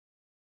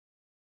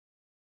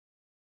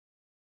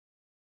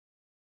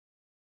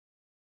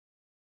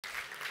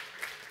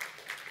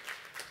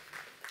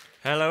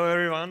Hello,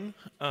 everyone.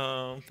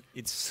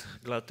 It's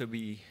glad to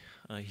be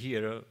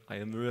here. I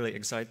am really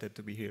excited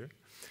to be here.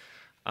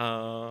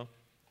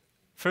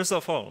 First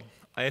of all,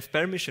 I have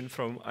permission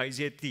from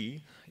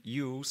IZT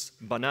use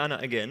banana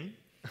again.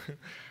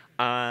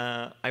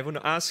 I want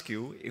to ask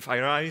you, if I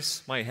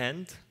raise my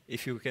hand,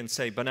 if you can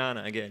say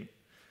banana again.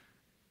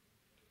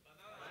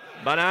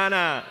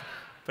 Banana!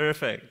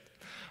 Perfect.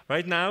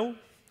 Right now,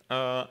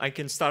 I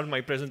can start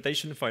my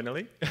presentation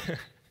finally.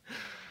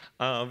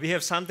 We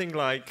have something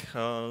like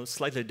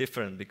slightly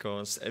different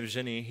because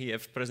Evgeny, he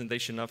have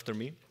presentation after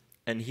me,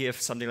 and he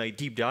have something like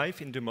deep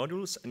dive into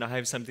modules, and I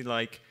have something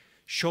like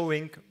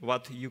showing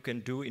what you can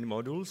do in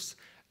modules,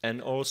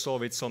 and also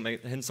with some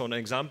hands-on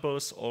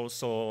examples.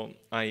 Also,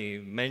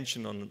 I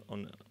mention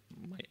on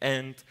my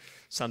end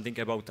something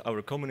about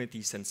our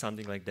communities and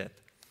something like that.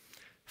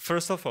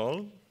 First of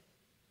all,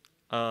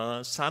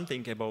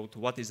 something about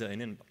what is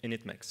an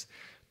initmex.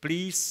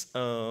 Please.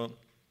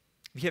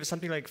 We have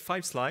something like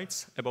 5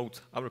 slides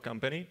about our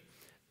company,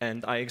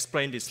 and I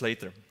explain this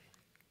later.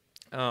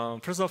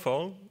 First of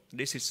all,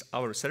 this is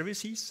our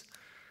services.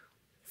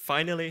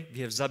 Finally,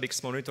 we have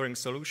Zabbix monitoring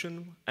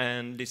solution,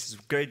 and this is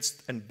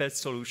greatest and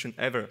best solution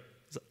ever.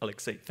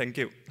 Alexei, thank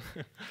you.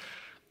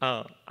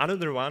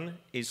 Another one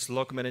is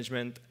log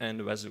management and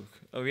Wazoo.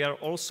 We are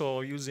also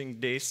using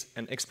this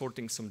and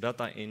exporting some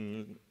data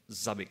in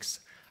Zabbix.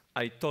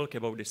 I talk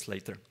about this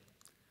later.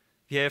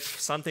 We have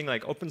something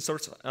like open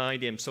source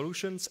IDM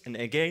solutions, and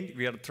again,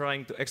 we are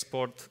trying to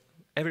export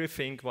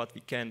everything what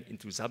we can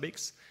into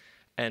Zabbix,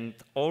 and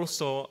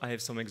also I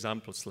have some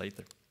examples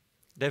later.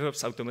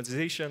 DevOps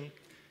automatization,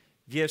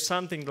 we have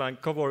something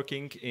like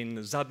co-working in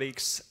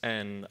Zabbix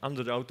and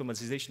under the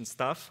automatization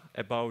stuff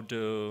about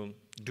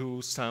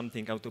do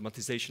something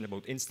automatization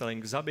about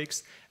installing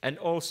Zabbix, and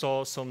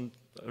also some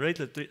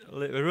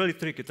really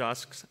tricky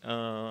tasks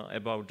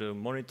about the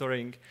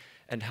monitoring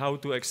and how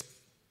to expand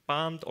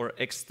or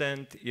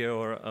extend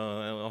your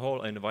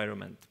whole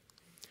environment.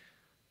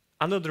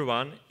 Another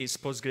one is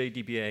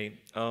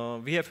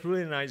PostgreDBA. We have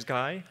really nice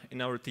guy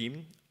in our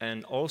team,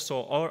 and also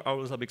all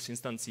our Zabbix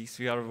instances,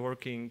 we are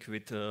working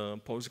with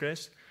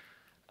Postgres.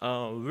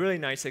 Really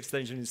nice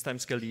extension is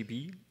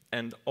TimescaleDB,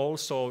 and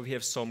also we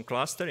have some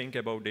clustering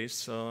about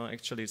this.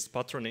 Actually, it's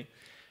Patrony.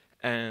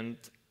 And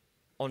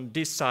on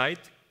this side,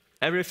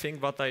 everything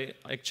what I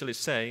actually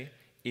say,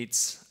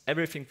 it's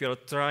everything we are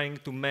trying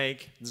to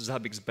make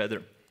Zabbix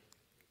better.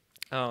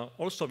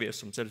 Also, we have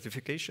some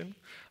certification.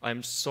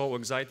 I'm so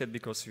excited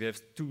because we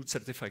have 2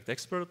 certified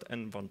experts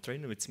and 1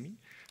 trainer with me.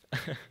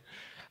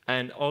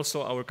 And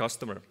also our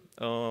customer.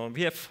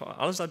 We have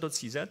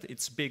alza.cz,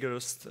 it's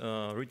biggest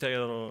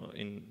retailer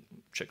in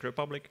Czech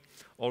Republic.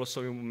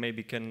 Also, you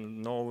maybe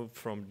can know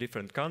from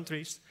different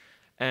countries.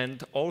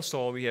 And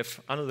also, we have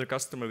another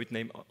customer with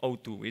name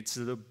O2. It's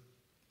the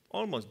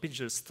almost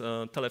biggest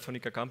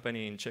Telefonica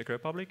company in Czech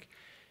Republic.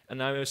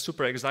 And I'm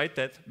super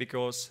excited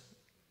because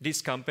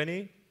this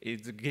company,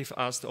 it gives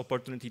us the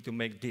opportunity to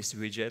make this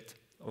widget,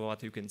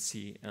 what you can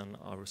see on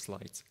our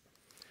slides.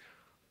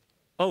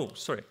 Oh,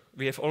 sorry.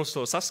 We have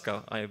also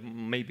Saska. I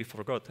maybe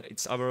forgot.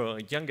 It's our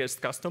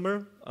youngest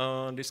customer.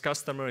 This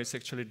customer is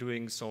actually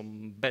doing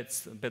some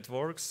bad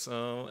works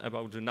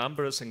about the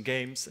numbers and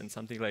games and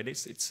something like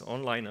this. It's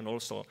online and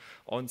also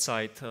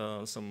on-site,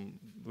 some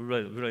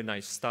really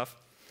nice stuff.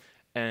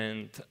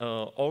 And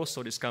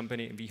also this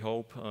company, we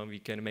hope we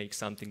can make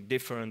something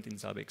different in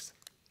Zabbix.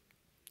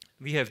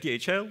 We have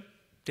DHL,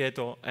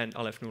 Tieto, and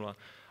Aleph Nula.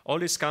 All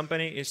this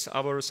company is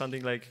our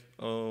something like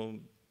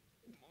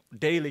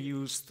daily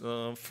used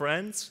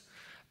friends,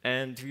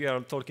 and we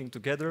are talking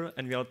together,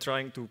 and we are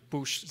trying to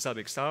push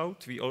Zabbix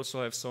out. We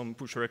also have some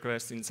push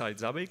requests inside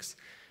Zabbix,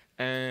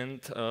 and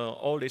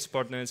all these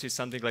partners is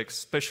something like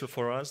special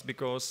for us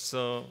because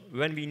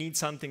when we need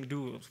something to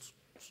do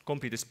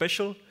completely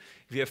special,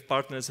 we have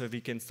partners where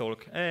we can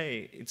talk,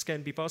 hey, it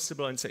can be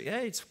possible, and say,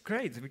 hey, it's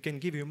great, we can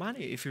give you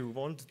money if you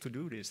want to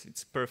do this,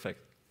 it's perfect.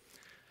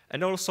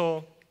 And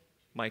also,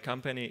 my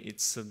company,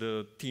 it's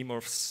the team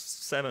of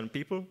 7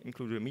 people,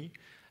 including me,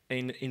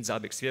 in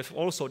Zabbix. We have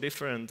also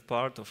different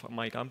part of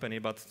my company,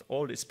 but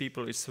all these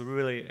people is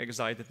really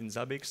excited in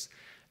Zabbix,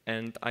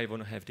 and I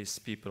want to have these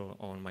people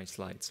on my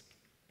slides.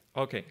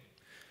 Okay,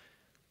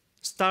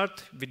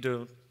 start with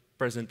the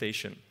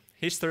presentation.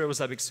 History of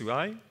Zabbix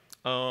UI.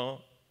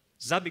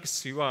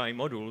 Zabbix UI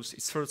modules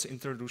is first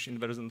introduced in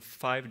version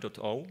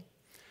 5.0,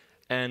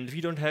 and we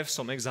don't have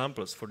some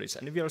examples for this.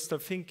 And we are still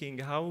thinking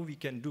how we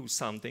can do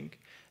something,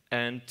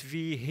 and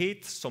we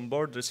hit some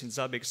borders in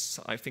Zabbix,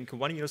 I think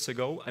 1 year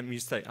ago, and we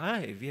say,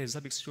 hey, we have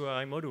Zabbix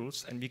UI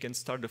modules, and we can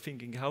start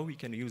thinking how we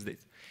can use it.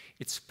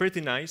 It's pretty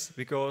nice,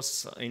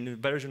 because in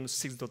version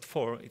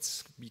 6.4,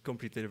 it's be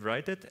completely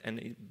rewritten, and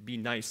it be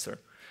nicer.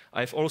 I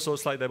have also a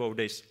slide about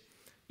this.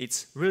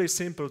 It's really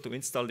simple to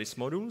install these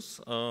modules.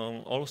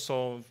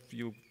 Also,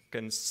 you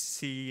can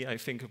see, I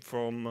think,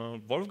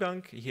 from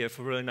Wolfgang, he have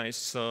a really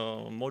nice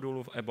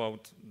module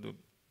about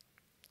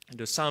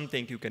the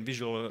something you can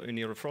visual in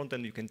your front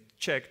end, you can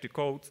check the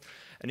code,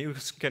 and you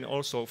can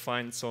also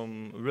find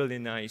some really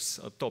nice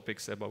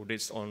topics about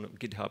this on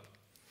GitHub.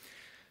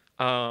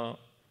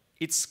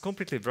 It's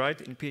completely right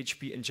in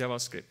PHP and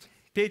JavaScript.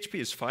 PHP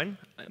is fine,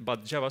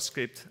 but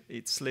JavaScript,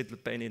 it's a little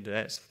pain in the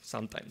ass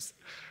sometimes.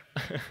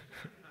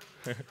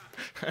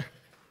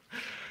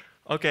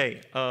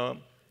 Okay,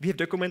 we have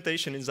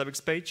documentation in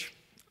Zabbix page.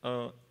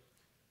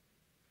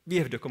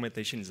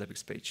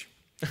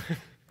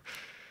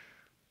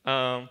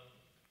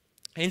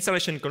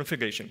 Installation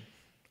configuration.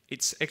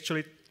 It's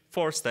actually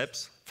 4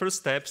 steps. First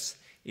steps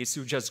is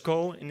you just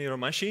go in your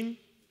machine,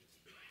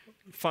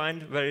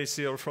 find where is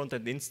your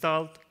frontend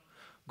installed,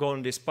 go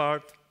on this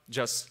part,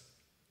 just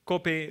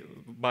copy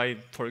by,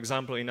 for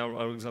example, in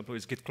our example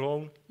is git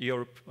clone,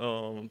 your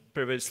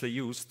previously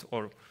used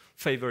or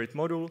favorite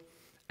module,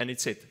 and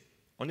it's it.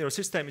 On your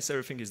system,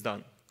 everything is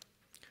done.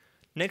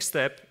 Next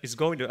step is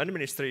go into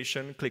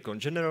administration, click on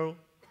general,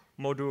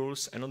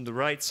 modules, and on the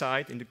right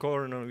side in the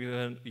corner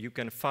you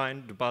can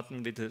find the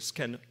button with the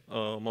scan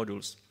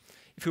modules.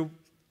 If you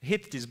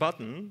hit this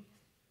button,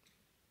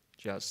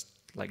 just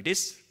like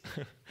this,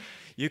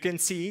 you can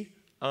see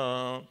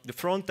the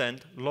front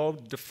end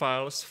load the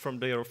files from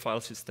their file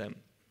system.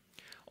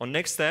 On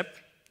next step,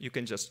 you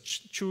can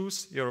just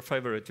choose your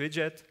favorite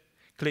widget,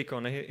 click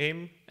on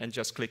him, and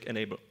just click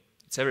enable.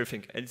 It's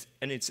everything,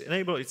 and it's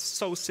enable. It's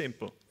so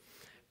simple.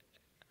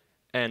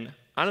 And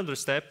another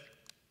step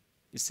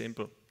is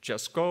simple.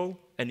 Just go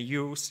and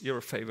use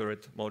your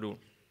favorite module.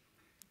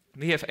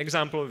 We have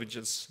example which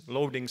is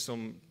loading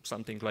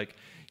something like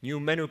new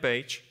menu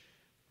page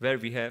where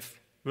we have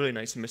really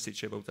nice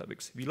message about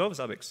Zabbix. We love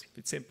Zabbix.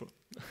 It's simple.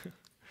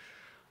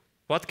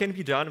 What can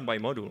be done by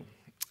module?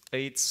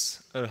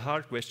 It's a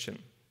hard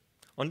question.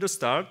 On the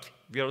start,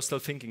 we are still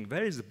thinking,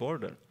 where is the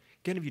border?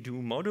 Can we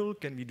do module?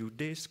 Can we do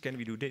this? Can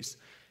we do this?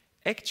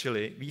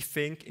 Actually, we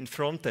think in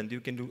front end you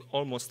can do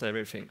almost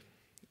everything.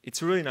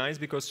 It's really nice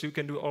because you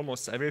can do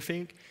almost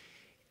everything.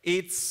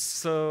 It's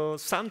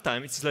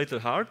sometimes it's a little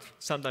hard,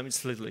 sometimes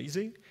it's a little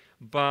easy,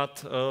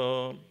 but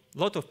a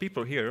lot of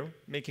people here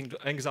making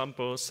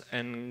examples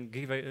and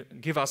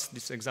give us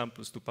these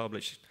examples to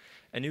publish.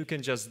 And you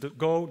can just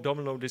go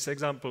download these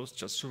examples,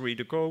 just read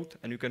the code,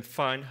 and you can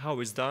find how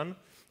it's done,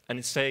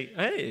 and say,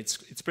 hey,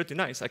 it's pretty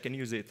nice, I can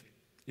use it.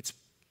 It's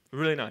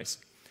really nice.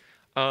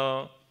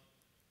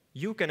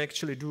 You can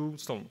actually do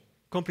some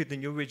completely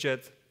new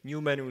widget,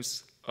 new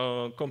menus,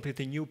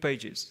 completely new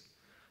pages.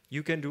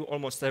 You can do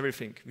almost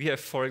everything. We have,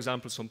 for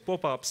example, some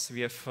pop-ups.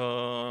 We have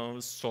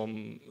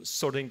some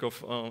sorting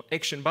of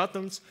action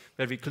buttons,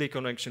 where we click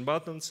on action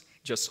buttons,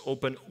 just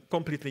open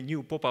completely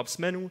new pop-ups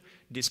menu.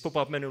 This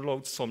pop-up menu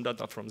loads some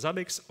data from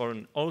Zabbix, or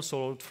also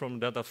load from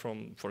data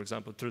from, for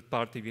example, third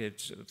party. We have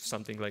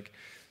something like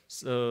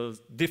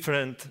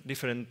different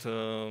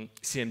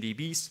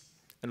CMDBs,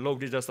 and load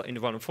the data in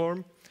one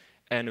form.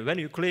 And when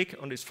you click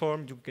on this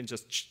form, you can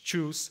just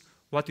choose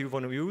what you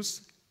want to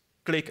use,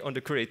 click on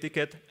the create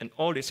ticket, and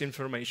all this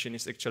information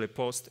is actually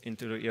posted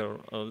into your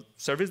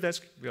service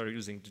desk. We are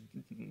using the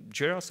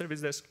Jira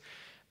service desk,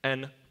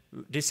 and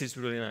this is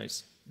really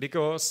nice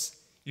because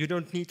you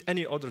don't need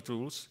any other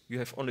tools. You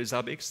have only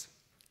Zabbix,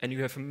 and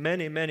you have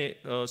many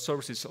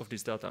sources of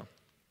this data.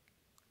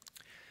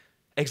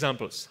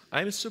 Examples.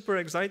 I'm super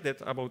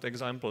excited about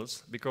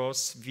examples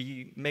because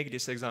we make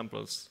these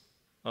examples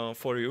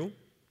for you.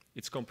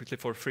 It's completely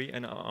for free,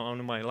 and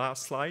on my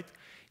last slide,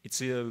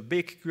 it's a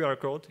big QR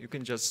code. You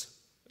can just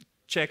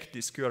check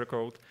this QR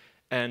code,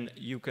 and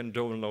you can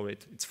download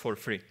it. It's for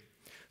free.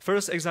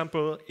 First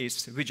example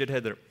is widget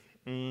header.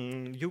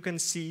 You can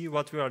see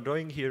what we are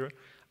doing here.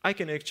 I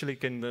can actually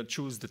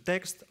choose the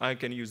text. I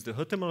can use the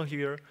HTML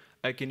here.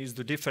 I can use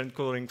the different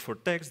coloring for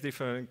text,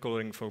 different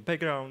coloring for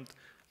background.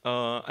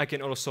 I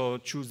can also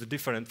choose the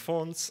different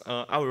fonts.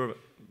 Our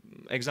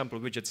example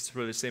widget is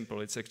really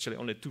simple. It's actually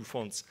only 2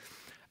 fonts.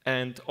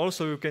 And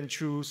also you can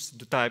choose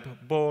the type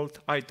bold,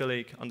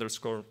 italic,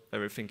 underscore,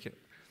 everything here.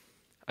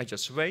 I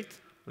just wait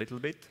a little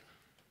bit.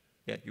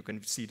 Yeah, you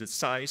can see the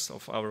size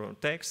of our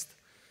text.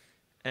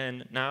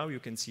 And now you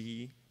can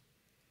see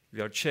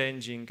we are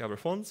changing our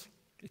fonts.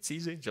 It's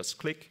easy, just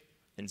click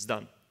and it's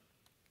done.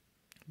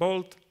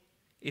 Bold,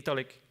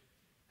 italic,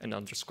 and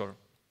underscore.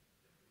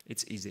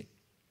 It's easy.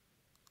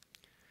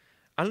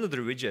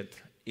 Another widget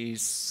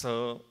is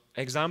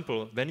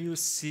example when you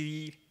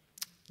see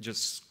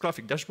just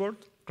classic dashboard,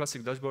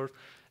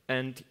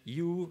 and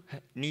you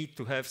need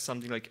to have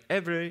something like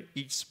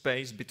each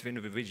space between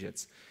the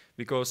widgets,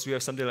 because you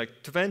have something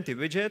like 20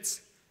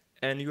 widgets,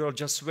 and you are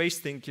just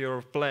wasting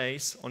your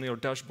place on your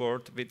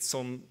dashboard with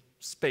some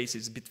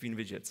spaces between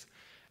widgets.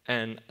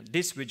 And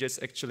this widget's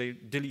actually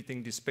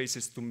deleting the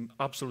spaces to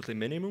absolutely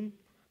minimum,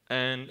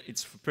 and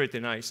it's pretty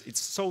nice.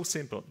 It's so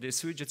simple.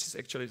 This widget is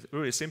actually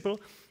really simple,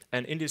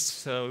 and in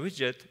this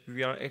widget,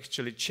 we are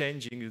actually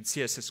changing the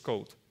CSS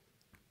code.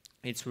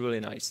 It's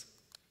really nice.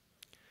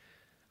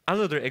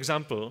 Another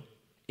example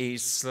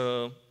is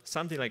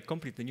something like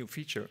completely new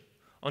feature.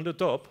 On the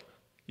top,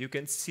 you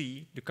can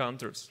see the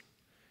counters.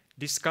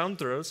 These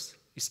counters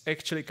is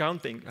actually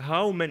counting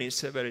how many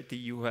severity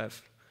you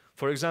have.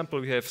 For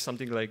example, we have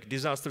something like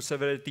disaster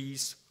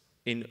severities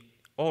in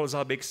all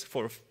Zabbix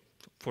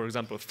for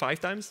example, 5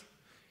 times.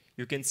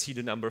 You can see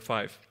the number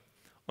 5.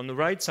 On the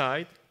right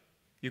side,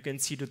 you can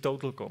see the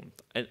total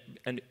count.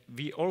 And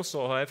we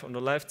also have on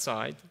the left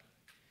side,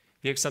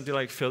 we have something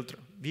like filter.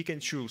 We can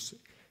choose.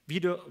 We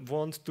don't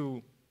want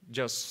to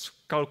just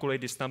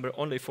calculate this number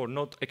only for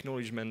not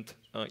acknowledgement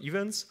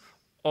events,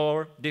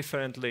 or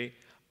differently,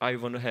 I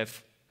want to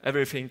have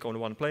everything on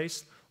one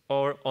place,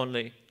 or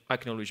only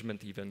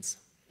acknowledgement events.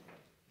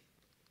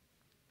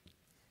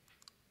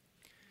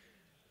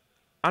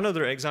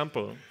 Another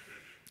example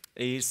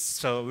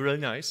is really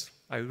nice.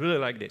 I really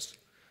like this,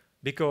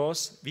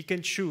 because we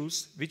can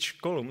choose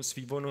which columns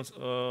we want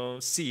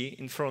to see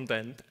in front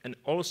end, and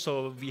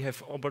also we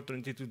have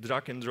opportunity to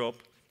drag and drop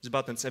these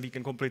buttons, and we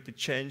can completely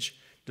change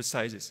the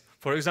sizes.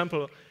 For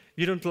example,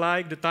 we don't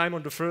like the time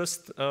on the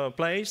first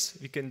place,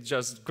 we can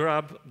just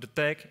grab the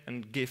tag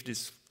and give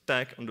this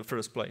tag on the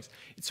first place.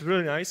 It's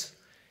really nice.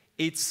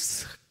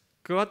 It's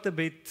quite a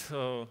bit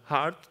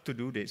hard to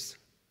do this,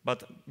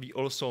 but we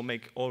also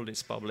make all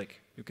this public.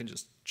 You can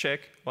just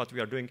check what we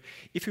are doing.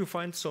 If you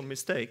find some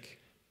mistake,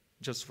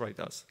 just write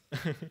us.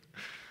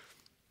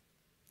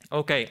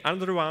 Okay,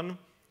 another one,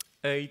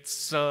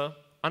 it's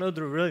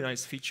another really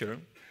nice feature,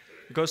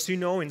 because you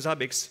know in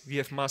Zabbix we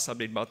have mass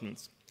update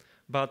buttons.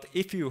 But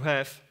if you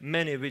have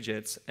many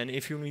widgets, and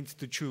if you need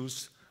to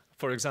choose,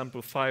 for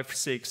example, 5,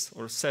 6,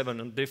 or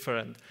 7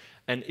 different,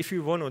 and if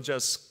you want to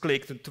just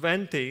click the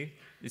 20,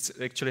 it's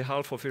actually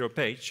half of your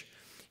page,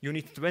 you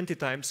need 20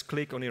 times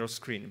click on your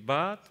screen.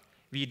 But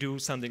we do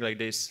something like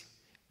this.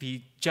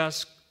 We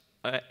just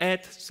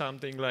add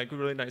something like a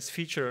really nice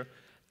feature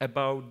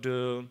about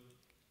the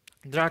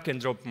drag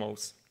and drop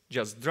mouse.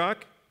 Just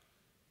drag,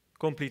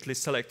 completely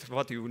select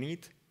what you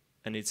need,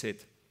 and it's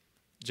it.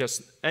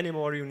 Just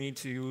anymore you need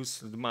to use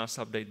the mass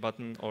update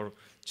button, or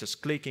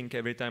just clicking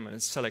every time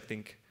and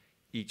selecting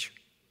each.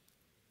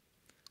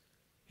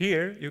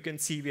 Here you can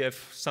see we have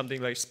something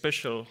like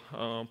special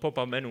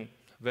pop-up menu,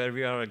 where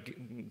we are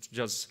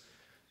just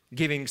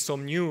giving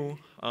some new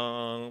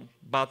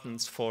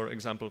buttons, for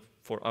example,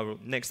 for our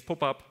next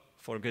pop-up,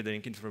 for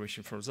gathering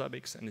information from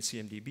Zabbix and the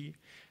CMDB,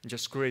 and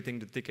just creating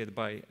the ticket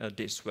by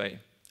this way.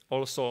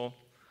 Also,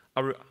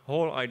 our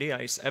whole idea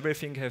is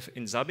everything have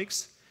in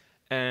Zabbix,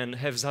 and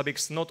have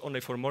Zabbix not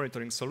only for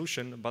monitoring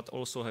solution, but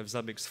also have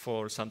Zabbix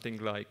for something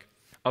like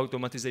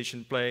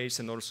automatization place,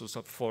 and also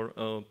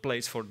for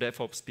place for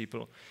DevOps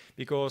people.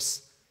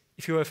 Because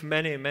if you have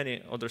many,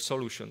 many other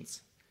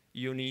solutions,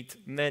 you need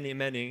many,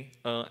 many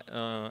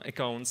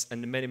accounts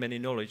and many, many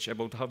knowledge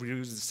about how to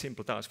use the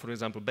simple task. For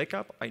example,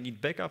 backup. I need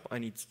backup. I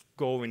need to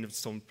go in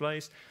some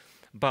place.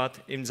 But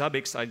in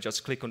Zabbix, I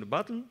just click on the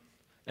button,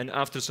 and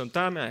after some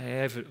time, I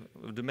have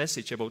the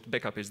message about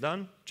backup is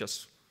done.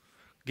 Just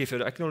give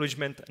an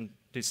acknowledgement, and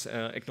this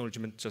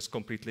acknowledgement just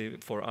completely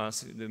for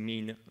us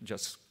mean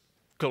just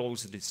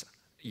close this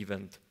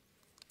event.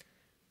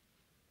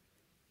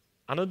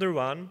 Another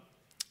one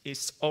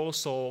is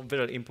also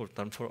very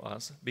important for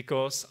us,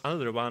 because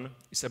another one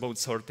is about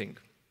sorting.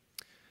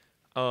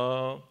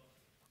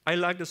 I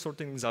like the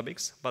sorting in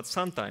Zabbix, but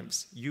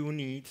sometimes you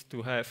need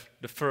to have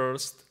the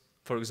first,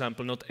 for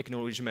example, not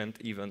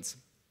acknowledgement events.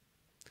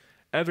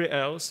 Every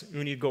else,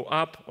 you need to go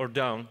up or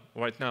down.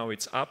 Right now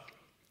it's up,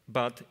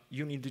 but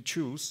you need to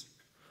choose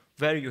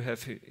where you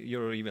have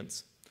your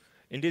events.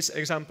 In this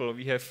example,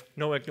 we have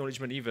no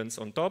acknowledgement events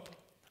on top,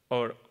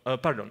 or,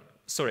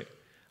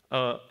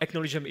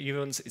 acknowledgement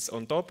events is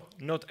on top,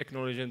 not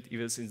acknowledgement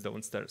events is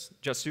downstairs.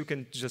 You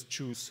can just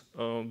choose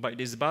by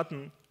this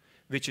button,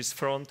 which is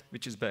front,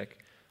 which is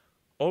back.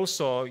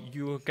 Also,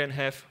 you can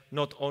have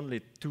not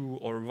only 2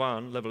 or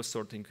 1 level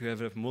sorting, you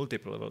have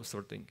multiple level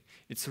sorting.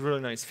 It's a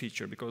really nice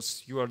feature,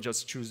 because you are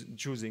just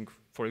choosing,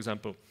 for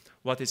example,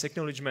 what is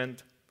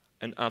acknowledgement,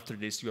 and after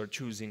this you are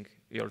choosing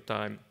your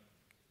time.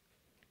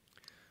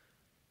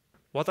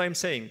 What I'm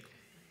saying,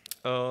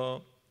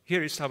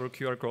 here is our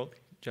QR code.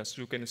 Just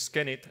you can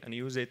scan it and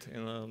use it,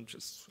 and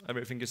just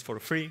everything is for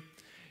free.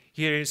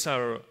 Here is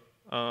our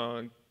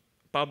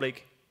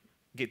public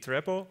Git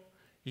repo.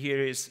 Here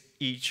is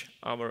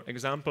our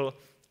example,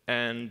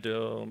 and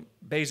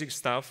basic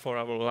stuff for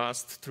our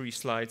last 3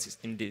 slides is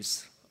in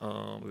this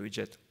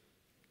widget.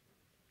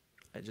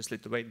 I just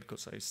need to wait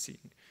because I see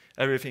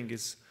everything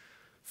is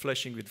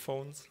flashing with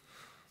phones.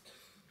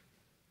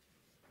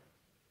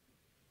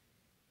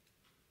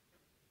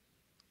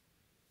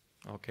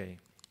 Okay.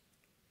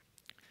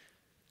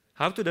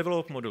 How to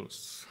develop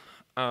modules?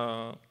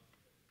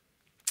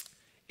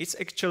 It's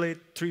actually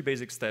 3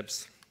 basic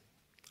steps.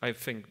 I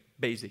think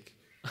basic.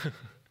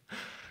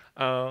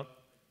 The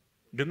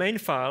main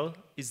file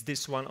is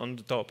this one on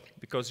the top,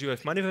 because you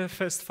have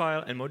manifest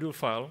file and module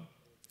file.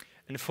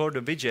 And for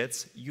the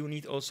widgets, you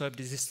need also have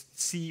this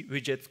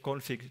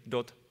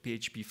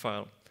cwidgetconfig.php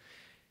file.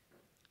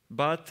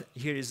 But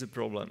here is the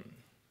problem.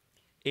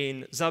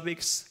 In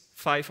Zabbix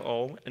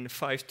 5.0 and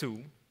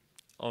 5.2,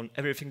 on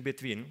everything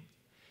between,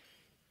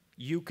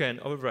 you can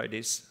override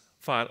this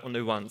file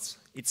only once.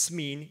 It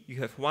means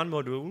you have one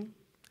module,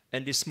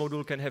 and this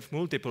module can have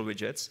multiple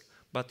widgets,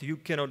 but you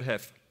cannot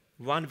have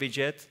one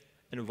widget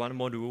and one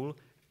module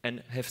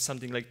and have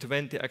something like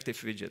 20 active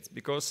widgets,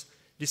 because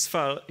this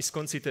file is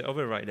considered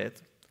overridden,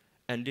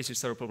 and this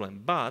is our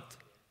problem. But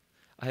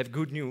I have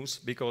good news,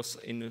 because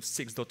in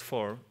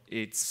 6.4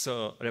 it's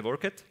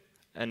reworked,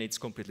 and it's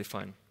completely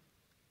fine.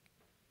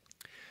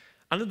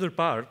 Another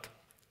part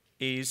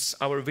is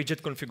our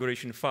widget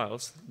configuration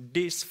files.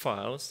 These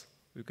files,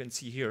 you can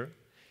see here,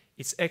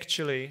 it's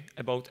actually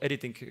about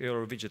editing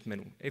your widget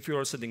menu. If you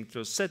are setting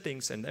those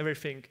settings and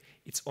everything,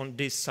 it's on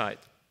this side.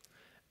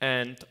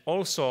 And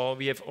also,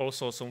 we have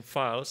also some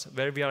files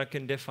where we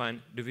can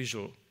define the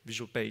visual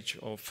page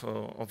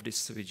of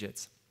these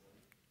widgets.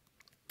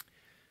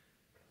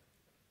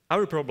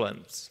 Our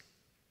problems.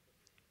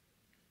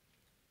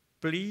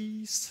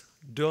 Please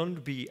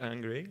don't be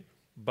angry,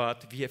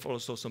 but we have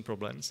also some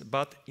problems.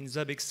 But in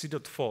Zabbix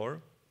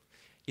 3.4,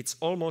 it's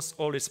almost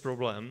all this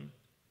problem,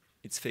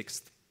 it's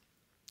fixed.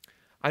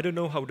 I don't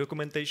know how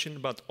documentation,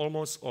 but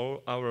almost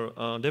all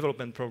our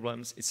development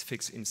problems is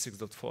fixed in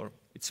 6.4.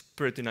 It's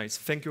pretty nice.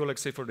 Thank you,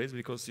 Alexei, for this,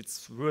 because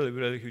it's really,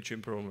 really huge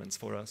improvements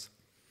for us.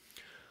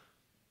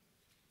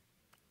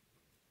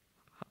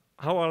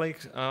 How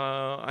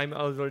I'm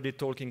already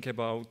talking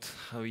about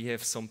we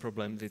have some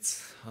problems.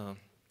 It's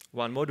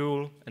one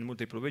module and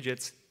multiple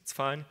widgets, it's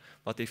fine.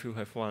 But if you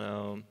have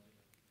one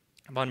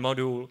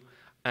module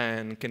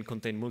and can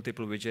contain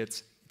multiple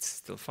widgets, it's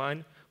still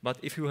fine. But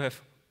if you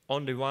have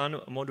only one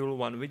module,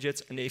 one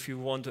widget, and if you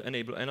want to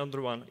enable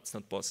another one, it's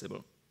not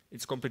possible.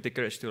 It's completely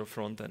crashed your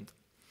front end.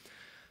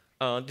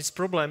 This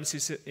problem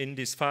is in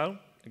this file,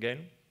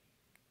 again.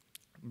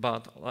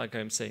 But like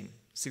I'm saying,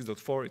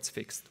 6.4, it's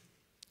fixed.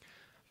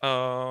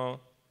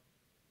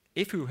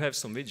 If you have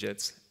some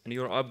widgets and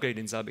you're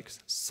upgrading Zabbix,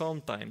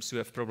 sometimes you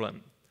have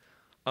problem.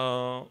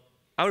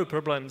 Our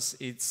problems,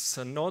 it's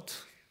not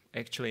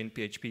actually in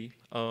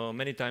PHP.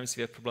 Many times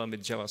we have problem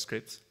with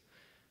JavaScript.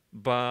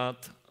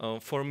 But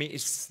for me,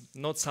 it's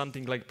not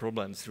something like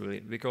problems, really,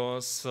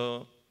 because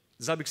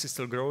Zabbix is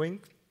still growing.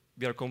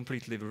 We are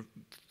completely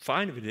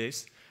fine with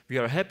this. We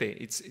are happy.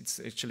 It's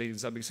actually,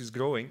 Zabbix is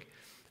growing.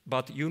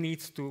 But you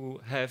need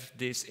to have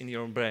this in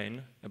your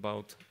brain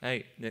about,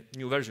 hey, the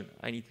new version.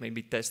 I need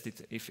maybe test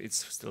it if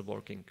it's still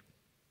working.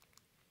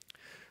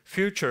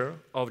 Future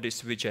of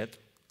this widget,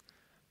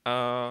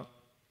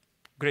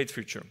 great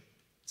future.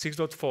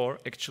 6.4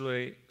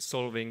 actually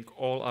solving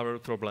all our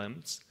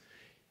problems.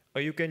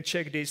 You can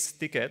check this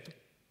ticket,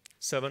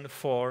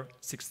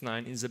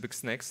 7469 in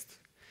Zabbix Next.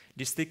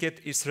 This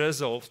ticket is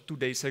resolved 2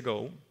 days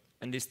ago,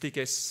 and this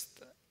ticket is,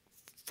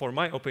 for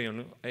my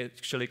opinion,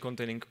 actually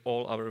containing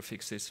all our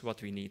fixes,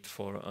 what we need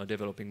for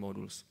developing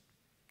modules.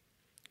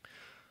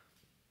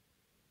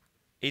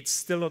 It's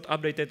still not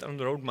updated on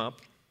the roadmap,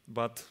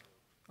 but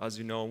as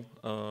you know,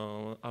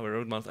 our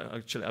roadmap are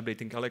actually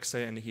updating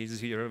Alexei, and he's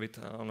here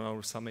on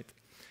our summit.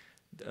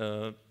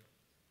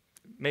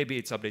 Maybe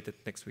it's updated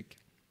next week.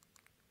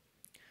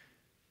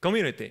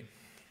 Community.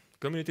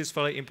 Community is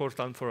very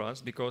important for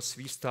us because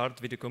we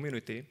start with the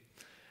community.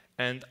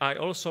 And I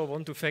also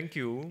want to thank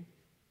you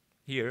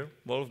here,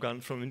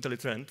 Wolfgang from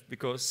IntelliTrend,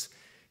 because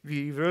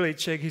we really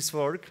check his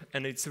work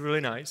and it's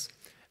really nice.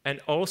 And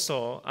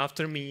also,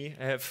 after me,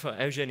 I have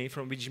Evgeny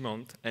from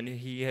Widgimont, and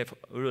he have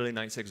really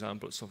nice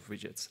examples of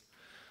widgets.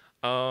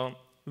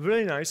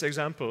 Really nice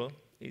example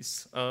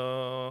is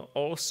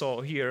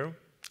also here.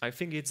 I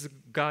think it's a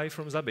guy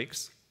from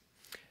Zabbix.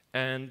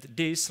 And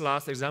this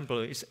last example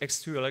is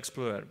SQL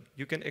Explorer.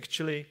 You can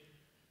actually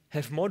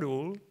have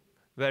module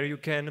where you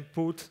can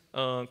put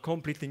a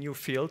completely new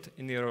field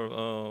in your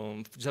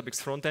Zabbix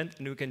frontend,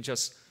 and you can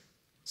just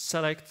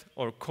select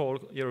or call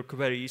your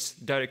queries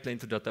directly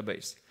into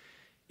database.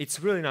 It's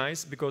really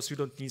nice because you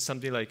don't need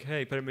something like,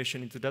 hey,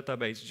 permission into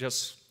database.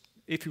 Just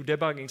if you're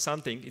debugging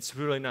something, it's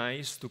really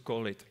nice to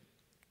call it.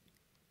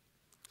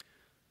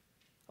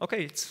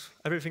 Okay, it's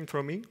everything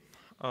from me.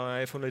 I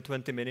have only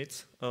 20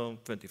 minutes,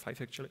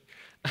 25 actually.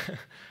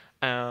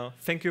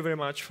 Thank you very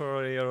much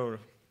for your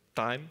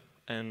time,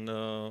 and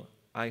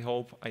I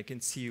hope I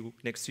can see you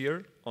next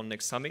year on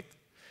next summit.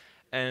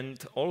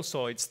 And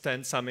also, it's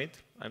 10th summit.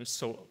 I'm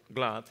so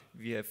glad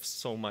we have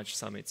so much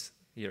summits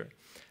here.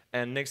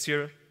 And next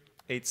year,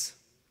 it's,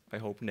 I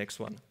hope, next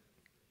one.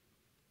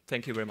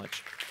 Thank you very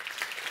much.